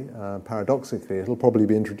 ironically, paradoxically, it'll probably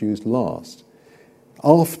be introduced last,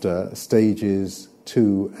 after stages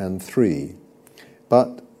 2 and 3.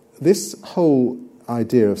 But this whole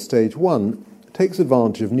idea of stage 1 takes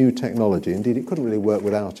advantage of new technology. Indeed, it couldn't really work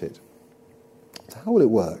without it. So how will it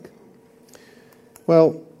work?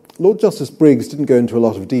 Well, Lord Justice Briggs didn't go into a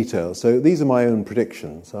lot of detail, so these are my own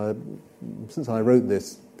predictions. Since I wrote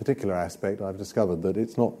this particular aspect, I've discovered that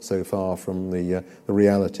it's not so far from the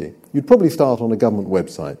reality. You'd probably start on a government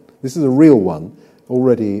website. This is a real one,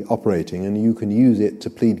 already operating, and you can use it to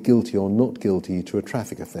plead guilty or not guilty to a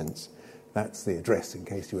traffic offence. That's the address in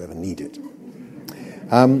case you ever need it.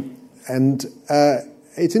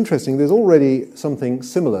 It's interesting, there's already something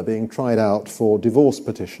similar being tried out for divorce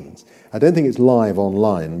petitions. I don't think it's live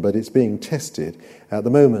online, but it's being tested. At the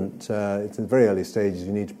moment, it's in very early stages.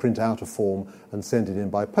 You need to print out a form and send it in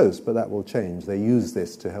by post, but that will change. They use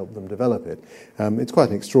this to help them develop it. It's quite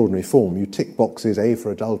an extraordinary form. You tick boxes, A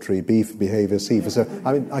for adultery, B for behaviour, C for... So,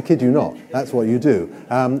 I mean, I kid you not. That's what you do.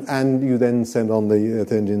 And you then send on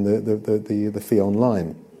the fee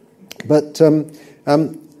online. But...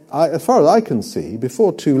 as far as I can see,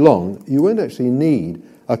 before too long, you won't actually need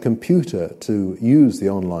a computer to use the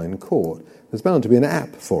online court. There's bound to be an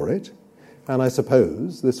app for it, and I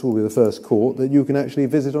suppose this will be the first court that you can actually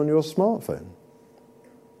visit on your smartphone.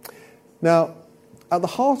 Now, at the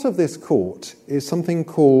heart of this court is something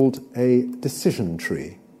called a decision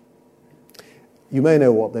tree. You may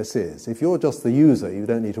know what this is. If you're just the user, you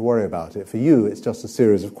don't need to worry about it. For you, it's just a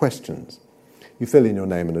series of questions. You fill in your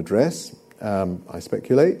name and address, I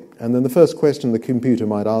speculate, and then the first question the computer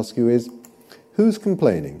might ask you is, who's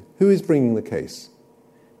complaining? Who is bringing the case?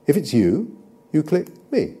 If it's you, you click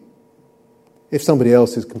me. If somebody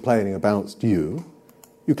else is complaining about you,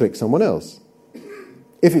 you click someone else.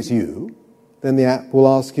 If it's you, then the app will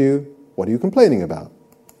ask you, what are you complaining about?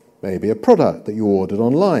 Maybe a product that you ordered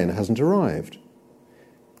online hasn't arrived.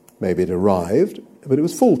 Maybe it arrived, but it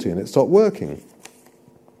was faulty and it stopped working.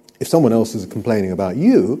 If someone else is complaining about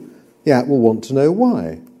you, the app will want to know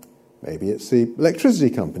why. Maybe it's the electricity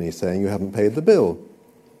company saying you haven't paid the bill.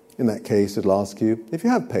 In that case, it'll ask you if you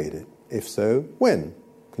have paid it. If so, when?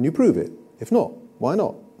 Can you prove it? If not, why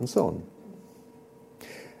not? And so on.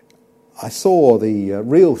 I saw the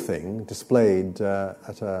real thing displayed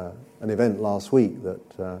at an event last week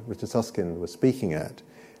that Richard Susskind was speaking at.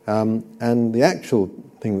 And the actual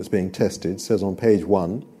thing that's being tested says on page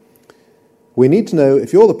 1, we need to know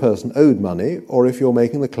if you're the person owed money or if you're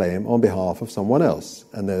making the claim on behalf of someone else.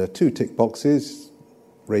 And there are 2 tick boxes,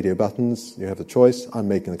 radio buttons. You have the choice. I'm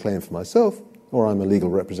making the claim for myself or I'm a legal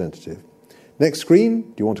representative. Next screen,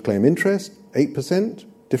 do you want to claim interest? 8%,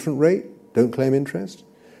 different rate, don't claim interest.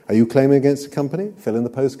 Are you claiming against a company? Fill in the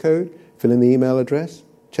postcode, fill in the email address,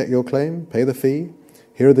 check your claim, pay the fee.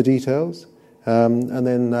 Here are the details. And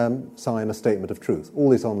then sign a statement of truth. All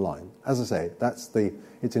this online. As I say,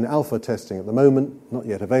 it's in alpha testing at the moment, not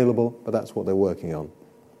yet available, but that's what they're working on.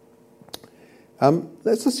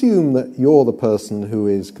 Let's assume that you're the person who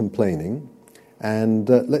is complaining, and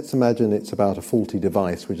let's imagine it's about a faulty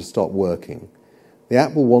device which has stopped working. The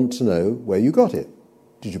app will want to know where you got it.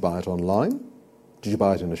 Did you buy it online? Did you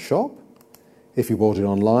buy it in a shop? If you bought it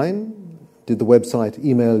online, did the website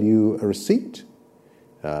email you a receipt?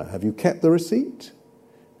 Have you kept the receipt?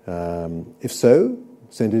 If so,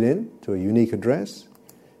 send it in to a unique address.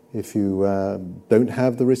 If you don't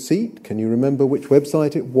have the receipt, can you remember which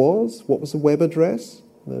website it was? What was the web address?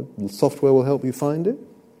 The software will help you find it.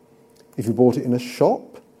 If you bought it in a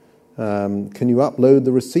shop, can you upload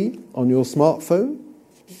the receipt on your smartphone?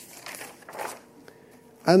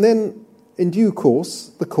 And then, in due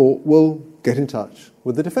course, the court will get in touch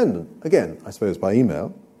with the defendant. Again, I suppose by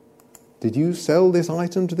email. Did you sell this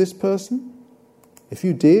item to this person? If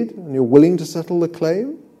you did, and you're willing to settle the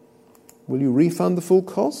claim, will you refund the full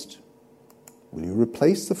cost? Will you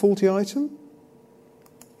replace the faulty item?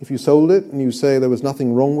 If you sold it and you say there was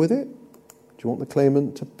nothing wrong with it, do you want the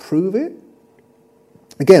claimant to prove it?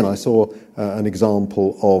 Again, I saw an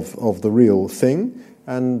example of the real thing,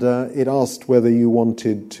 and it asked whether you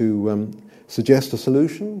wanted to suggest a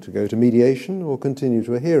solution, to go to mediation, or continue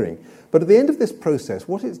to a hearing. But at the end of this process,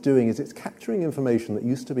 what it's doing is it's capturing information that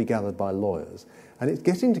used to be gathered by lawyers, and it's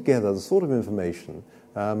getting together the sort of information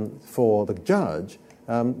for the judge,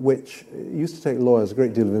 which used to take lawyers a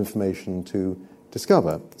great deal of information to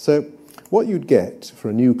discover. So what you'd get for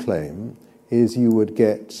a new claim is you would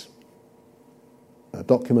get a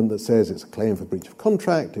document that says it's a claim for breach of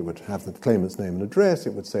contract. It would have the claimant's name and address.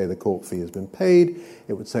 It would say the court fee has been paid.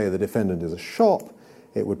 It would say the defendant is a shop.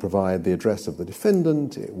 It would provide the address of the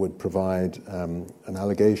defendant. It would provide an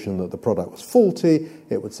allegation that the product was faulty.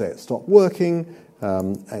 It would say it stopped working.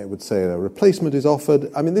 It would say a replacement is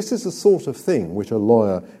offered. I mean, this is the sort of thing which a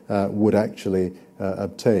lawyer would actually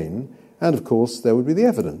obtain. And, of course, there would be the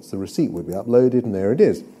evidence. The receipt would be uploaded, and there it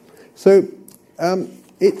is. So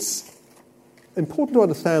it's important to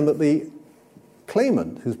understand that the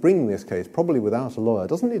claimant who's bringing this case, probably without a lawyer,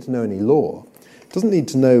 doesn't need to know any law, doesn't need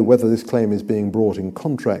to know whether this claim is being brought in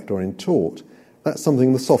contract or in tort. That's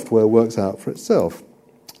something the software works out for itself.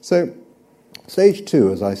 So stage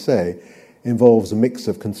 2, as I say, involves a mix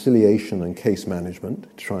of conciliation and case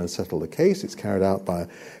management to try and settle the case. It's carried out by a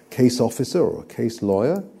case officer or a case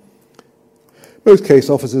lawyer. Most case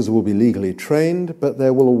officers will be legally trained, but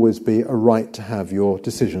there will always be a right to have your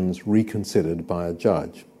decisions reconsidered by a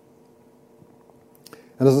judge.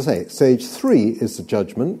 And as I say, stage 3 is the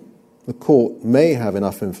judgment. The court may have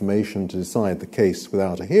enough information to decide the case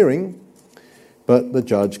without a hearing, but the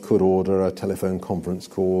judge could order a telephone conference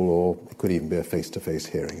call, or it could even be a face-to-face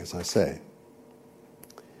hearing, as I say.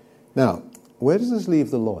 Now, where does this leave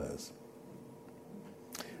the lawyers?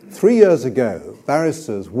 3 years ago,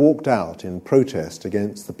 barristers walked out in protest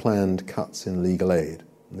against the planned cuts in legal aid.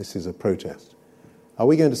 And this is a protest. Are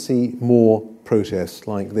we going to see more protests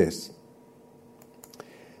like this?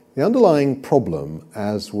 The underlying problem,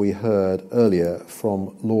 as we heard earlier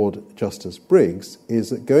from Lord Justice Briggs, is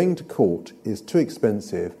that going to court is too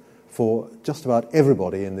expensive for just about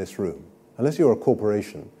everybody in this room. Unless you're a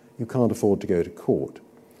corporation, you can't afford to go to court.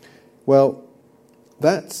 Well,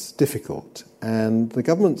 that's difficult, and the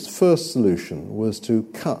government's first solution was to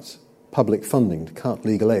cut public funding, to cut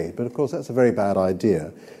legal aid. But of course that's a very bad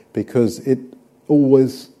idea, because it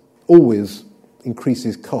always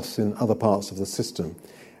increases costs in other parts of the system.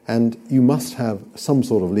 And you must have some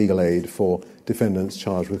sort of legal aid for defendants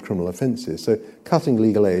charged with criminal offences. So cutting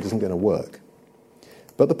legal aid isn't going to work.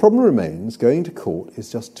 But the problem remains, going to court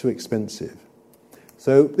is just too expensive.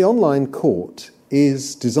 So the online court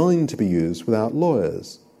is designed to be used without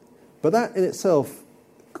lawyers. But that in itself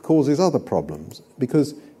causes other problems,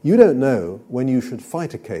 because you don't know when you should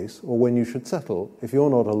fight a case or when you should settle if you're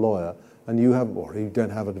not a lawyer and you don't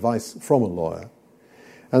have advice from a lawyer.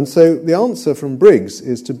 And so the answer from Briggs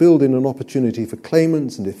is to build in an opportunity for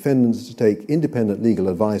claimants and defendants to take independent legal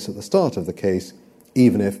advice at the start of the case,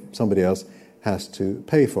 even if somebody else has to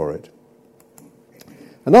pay for it.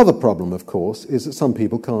 Another problem, of course, is that some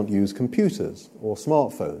people can't use computers or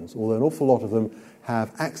smartphones, although an awful lot of them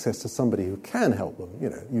have access to somebody who can help them,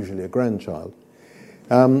 usually a grandchild.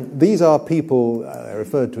 These are people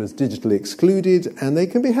referred to as digitally excluded, and they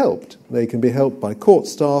can be helped. They can be helped by court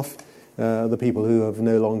staff, the people who have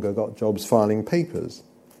no longer got jobs filing papers.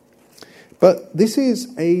 But this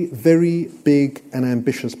is a very big and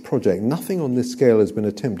ambitious project. Nothing on this scale has been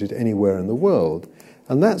attempted anywhere in the world.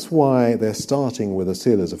 And that's why they're starting with a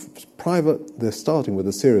series of pilot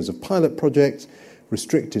projects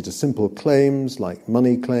restricted to simple claims like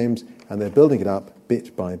money claims, and they're building it up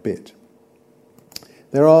bit by bit.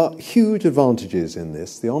 There are huge advantages in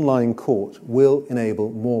this. The online court will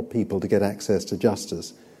enable more people to get access to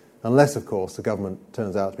justice, unless, of course, the government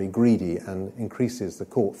turns out to be greedy and increases the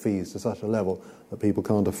court fees to such a level that people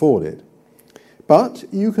can't afford it. But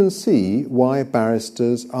you can see why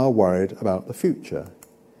barristers are worried about the future.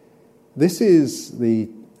 This is the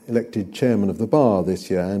elected chairman of the bar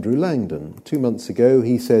this year, Andrew Langdon. 2 months ago,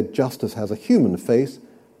 he said justice has a human face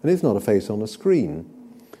and is not a face on a screen.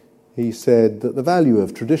 He said that the value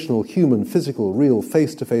of traditional human, physical, real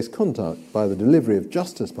face-to-face contact by the delivery of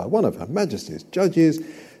justice by one of Her Majesty's judges,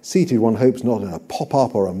 seated, one hopes, not in a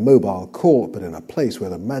pop-up or a mobile court, but in a place where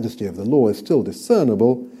the majesty of the law is still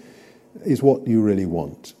discernible, is what you really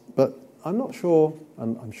want. But I'm not sure,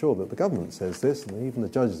 and I'm sure that the government says this, and even the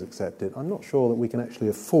judges accept it, I'm not sure that we can actually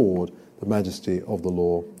afford the majesty of the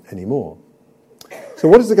law anymore. So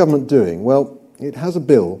what is the government doing? Well, it has a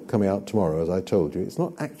bill coming out tomorrow, as I told you. It's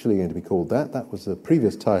not actually going to be called that. That was the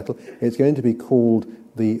previous title. It's going to be called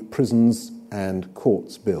the Prisons and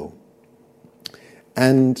Courts Bill.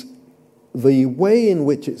 And the way in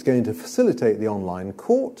which it's going to facilitate the online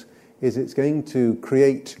court is it's going to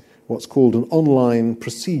create what's called an Online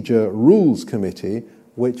Procedure Rules Committee,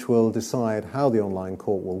 which will decide how the online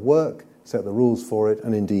court will work, set the rules for it,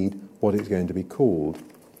 and indeed what it's going to be called.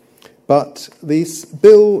 But this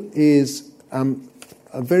bill is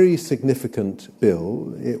a very significant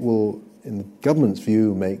bill. It will, in the government's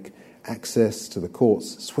view, make access to the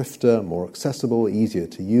courts swifter, more accessible, easier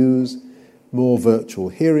to use, more virtual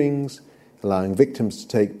hearings, allowing victims to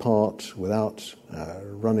take part without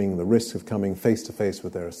running the risk of coming face-to-face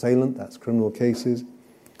with their assailant. That's criminal cases.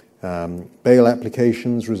 Bail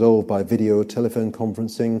applications resolved by video telephone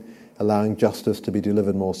conferencing, allowing justice to be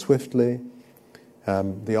delivered more swiftly.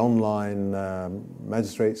 The online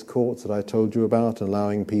magistrates' courts that I told you about,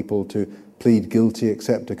 allowing people to plead guilty,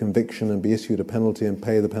 accept a conviction and be issued a penalty and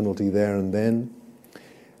pay the penalty there and then.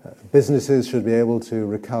 Businesses should be able to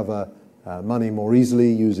recover money more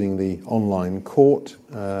easily using the online court,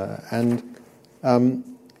 and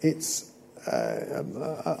it's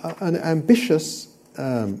an ambitious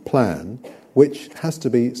plan which has to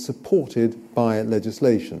be supported by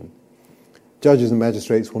legislation. Judges and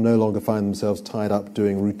magistrates will no longer find themselves tied up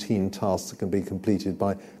doing routine tasks that can be completed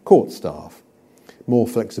by court staff. More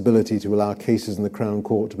flexibility to allow cases in the Crown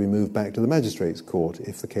Court to be moved back to the Magistrates' Court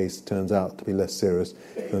if the case turns out to be less serious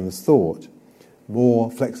than is thought.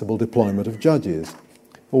 More flexible deployment of judges,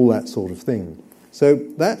 all that sort of thing. So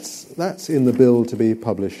that's in the bill to be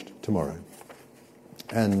published tomorrow.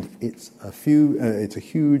 And it's a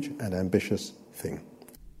huge and ambitious thing.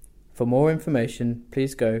 For more information,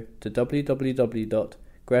 please go to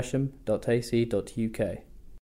www.gresham.ac.uk.